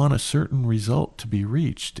might want a certain result to be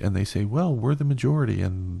reached. And they say, well, we're the majority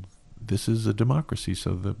and this is a democracy,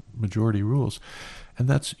 so the majority rules. And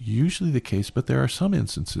that's usually the case. But there are some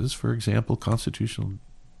instances, for example, constitutional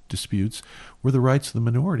disputes, where the rights of the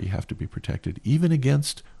minority have to be protected, even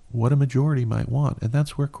against what a majority might want. And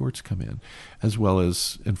that's where courts come in, as well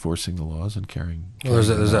as enforcing the laws and carrying there's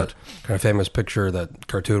them out. that kind of famous picture, that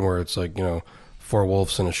cartoon where it's like, 4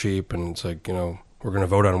 wolves and a sheep, and it's like, we're going to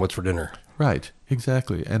vote on what's for dinner. Right,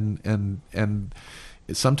 exactly. And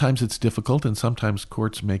sometimes it's difficult, and sometimes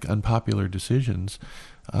courts make unpopular decisions.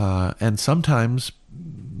 And sometimes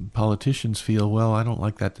politicians feel, well, I don't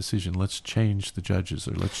like that decision. Let's change the judges,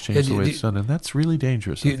 or let's change the way it's done. And that's really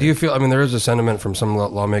dangerous. Do you feel, there is a sentiment from some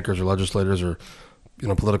lawmakers or legislators or,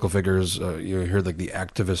 political figures, you hear like the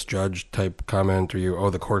activist judge type comment,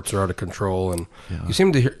 or the courts are out of control. And you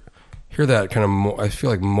seem to hear that kind of more, I feel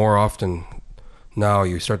like more often now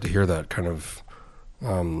you start to hear that kind of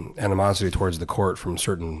animosity towards the court from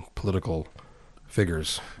certain political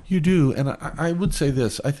figures. You do, and I would say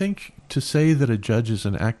this. I think to say that a judge is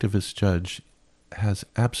an activist judge has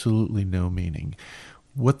absolutely no meaning.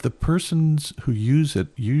 What the persons who use it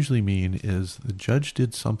usually mean is the judge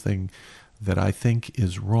did something that I think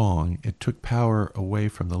is wrong. It took power away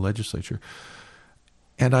from the legislature.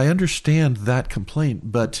 And I understand that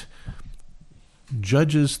complaint, but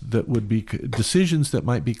judges that would be, decisions that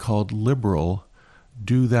might be called liberal,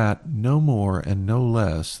 do that no more and no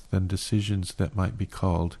less than decisions that might be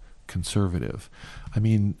called conservative.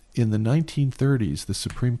 In the 1930s, the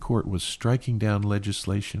Supreme Court was striking down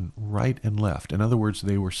legislation right and left. In other words,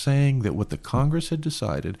 they were saying that what the Congress had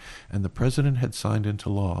decided and the president had signed into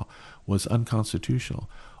law was unconstitutional.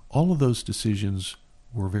 All of those decisions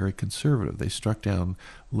were very conservative. They struck down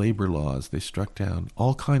labor laws. They struck down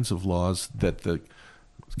all kinds of laws that the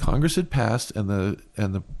Congress had passed and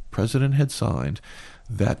the president had signed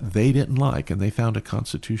that they didn't like, and they found a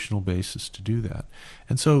constitutional basis to do that.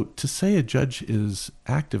 And so to say a judge is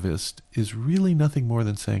activist is really nothing more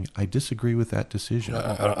than saying, I disagree with that decision.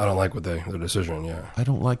 I don't like their decision, yeah. I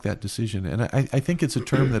don't like that decision. And I think it's a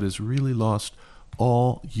term that has really lost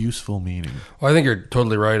all useful meaning. Well, I think you're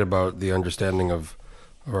totally right about the understanding of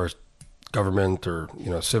our government, or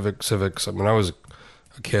civics. When I was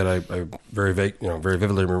a kid, I very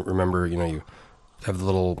vividly remember, you have the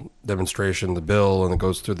little demonstration, the bill, and it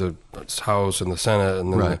goes through the House and the Senate,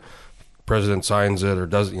 and then Right. the president signs it or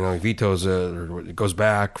does, he vetoes it, or it goes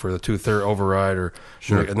back for the 2/3 override, or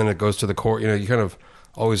Sure. and then it goes to the court. You kind of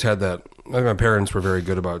always had that. I think my parents were very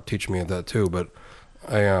good about teaching me that too, but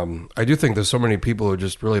I do think there's so many people who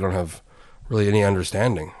just really don't have really any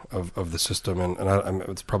understanding of the system, and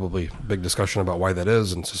it's probably a big discussion about why that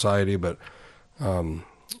is in society, but I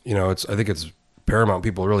think it's paramount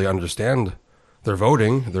people really understand they're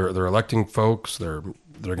voting, they're electing folks, they're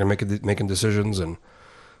going to making decisions, and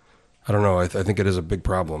I don't know. I think it is a big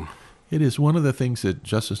problem. It is one of the things that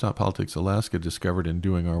Justice Not Politics Alaska discovered in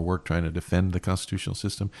doing our work trying to defend the constitutional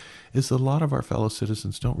system is that a lot of our fellow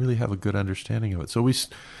citizens don't really have a good understanding of it. So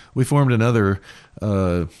we formed another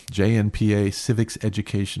JNPA Civics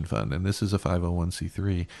Education Fund, and this is a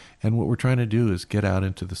 501c3. And what we're trying to do is get out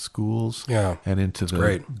into the schools and into the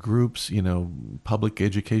great. groups, public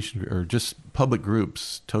education or just public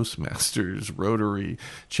groups, Toastmasters, Rotary,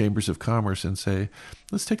 Chambers of Commerce, and say,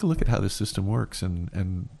 let's take a look at how this system works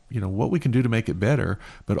and what we can do to make it better,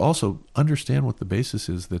 but also understand what the basis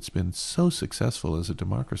is that's been so successful as a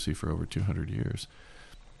democracy for over 200 years.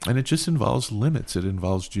 And it just involves limits. It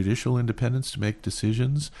involves judicial independence to make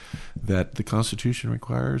decisions that the Constitution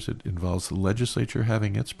requires. It involves the legislature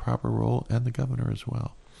having its proper role and the governor as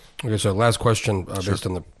well. Okay, so last question Sure. based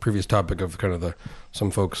on the previous topic of kind of some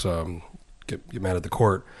folks get mad at the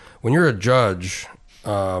court. When you're a judge, you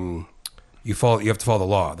have to follow the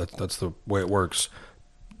law. That's the way it works.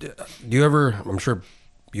 Do you ever? I'm sure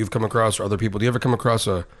you've come across, or other people. Do you ever come across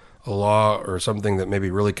a law or something that maybe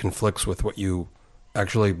really conflicts with what you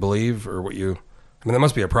actually believe, or what you? I mean, that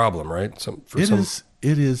must be a problem, right? It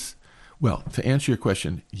is. Well, to answer your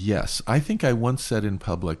question, yes. I think I once said in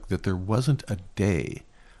public that there wasn't a day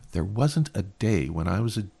when I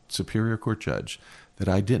was a Superior Court judge that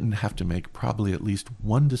I didn't have to make probably at least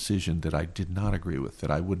one decision that I did not agree with, that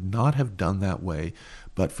I would not have done that way,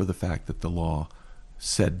 but for the fact that the law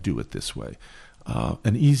said do it this way.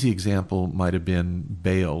 An easy example might have been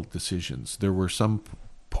bail decisions. There were some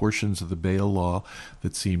portions of the bail law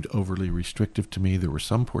that seemed overly restrictive to me. There were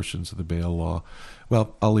some portions of the bail law,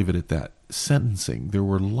 well, I'll leave it at that. Sentencing. There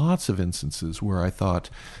were lots of instances where I thought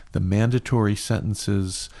the mandatory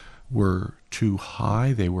sentences were too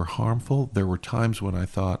high, they were harmful. There were times when I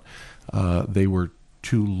thought they were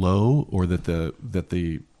too low, or that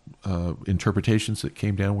the interpretations that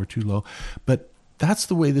came down were too low. But that's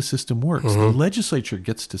the way the system works. Mm-hmm. The legislature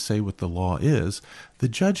gets to say what the law is. The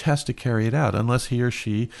judge has to carry it out, unless he or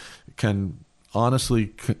she can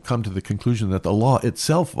honestly come to the conclusion that the law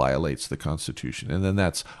itself violates the Constitution, and then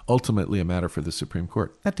that's ultimately a matter for the Supreme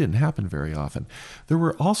Court. That didn't happen very often. There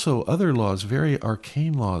were also other laws, very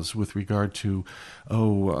arcane laws with regard to,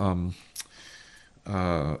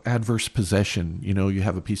 adverse possession. You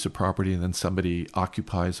have a piece of property and then somebody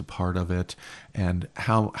occupies a part of it, and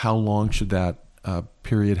how long should that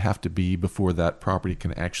period have to be before that property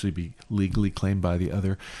can actually be legally claimed by the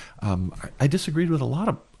other. I disagreed with a lot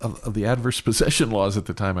of the adverse possession laws at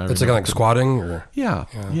the time. It's like squatting, or yeah.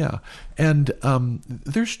 And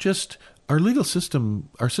there's just our legal system,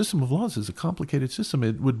 our system of laws is a complicated system.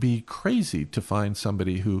 It would be crazy to find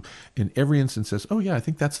somebody who, in every instance, says, "Oh yeah, I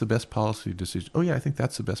think that's the best policy decision. Oh yeah, I think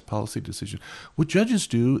that's the best policy decision." What judges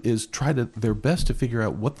do is try their best to figure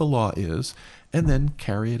out what the law is, and then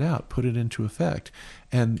carry it out, put it into effect.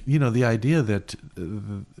 And the idea that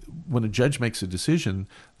when a judge makes a decision,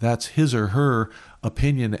 that's his or her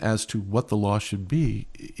opinion as to what the law should be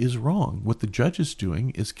is wrong. What the judge is doing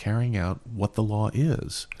is carrying out what the law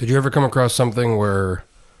is. Did you ever come across something where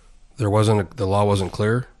the law wasn't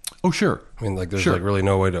clear? Oh, sure. I mean, there's Sure. really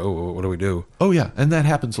no way to. Oh, what do we do? Oh, yeah, and that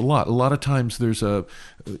happens a lot. A lot of times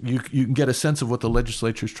you can get a sense of what the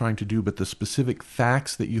legislature is trying to do, but the specific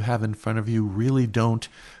facts that you have in front of you really don't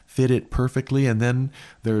fit it perfectly, and then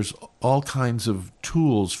there's all kinds of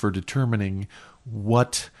tools for determining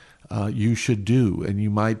what you should do. And you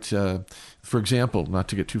might, for example, not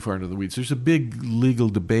to get too far into the weeds, there's a big legal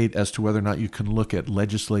debate as to whether or not you can look at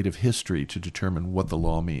legislative history to determine what the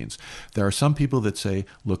law means. There are some people that say,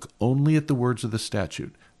 look only at the words of the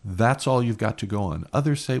statute. That's all you've got to go on.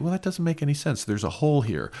 Others say, well, that doesn't make any sense. There's a hole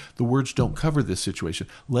here. The words don't cover this situation.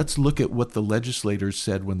 Let's look at what the legislators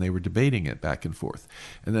said when they were debating it back and forth.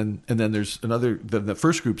 And then there's another, the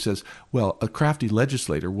first group says, well, a crafty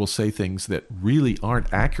legislator will say things that really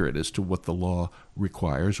aren't accurate as to what the law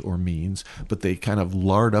requires or means, but they kind of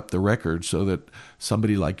lard up the record so that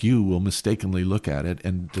somebody like you will mistakenly look at it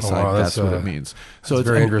and decide that's what it means. So it's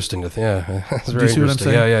very interesting to yeah, it's very do you see interesting. what I'm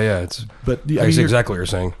saying? Yeah. It's But I see exactly what you're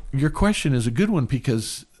saying. Your question is a good one,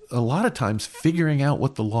 because a lot of times figuring out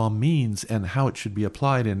what the law means and how it should be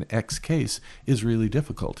applied in X case is really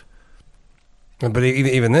difficult. But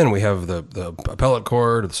even then, we have the appellate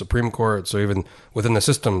court or the Supreme Court. So even within the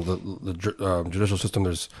system, the judicial system,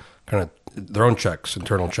 there's kind of their own checks,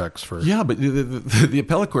 internal checks for. Yeah, but the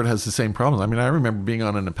appellate court has the same problem. I mean, I remember being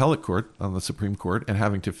on an appellate court on the Supreme Court and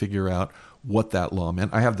having to figure out what that law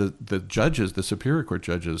meant. I have the judges, the Superior Court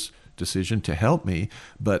judge's decision to help me,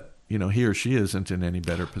 but he or she isn't in any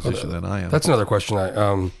better position than I am. That's another question.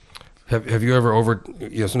 Have you ever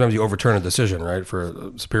sometimes you overturn a decision, right, for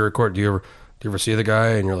a Superior Court? Do you ever see the guy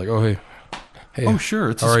and you're like, oh, hey. Oh,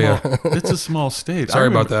 sure. It's a small state. Sorry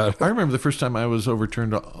about that. I remember the first time I was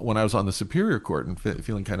overturned when I was on the Superior Court and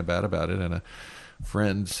feeling kind of bad about it. And a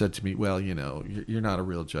friend said to me, well, you're not a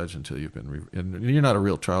real judge until you've been, you're not a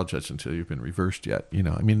real trial judge until you've been reversed yet.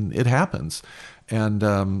 I mean, it happens. And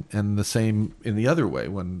the same in the other way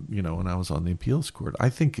when I was on the appeals court. I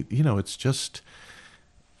think,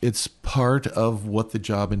 it's part of what the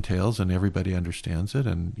job entails, and everybody understands it.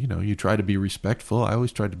 And, you try to be respectful. I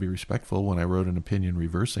always tried to be respectful when I wrote an opinion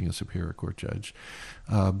reversing a Superior Court judge.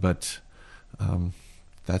 But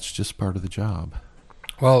that's just part of the job.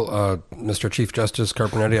 Well, Mr. Chief Justice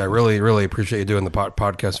Carpenetti, I really, really appreciate you doing the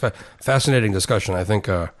podcast. Fascinating discussion. I think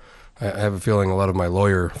I have a feeling a lot of my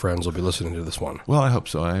lawyer friends will be listening to this one. Well, I hope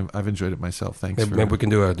so. I've enjoyed it myself. Thanks. Maybe we can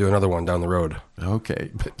do another one down the road. Okay,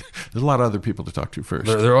 but there's a lot of other people to talk to first.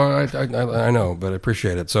 I know, but I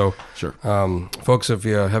appreciate it. So, sure, folks, if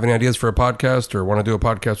you have any ideas for a podcast or want to do a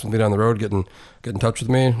podcast with me down the road, get in touch with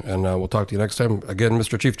me, and we'll talk to you next time. Again,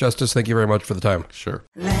 Mr. Chief Justice, thank you very much for the time. Sure.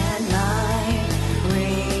 Landline.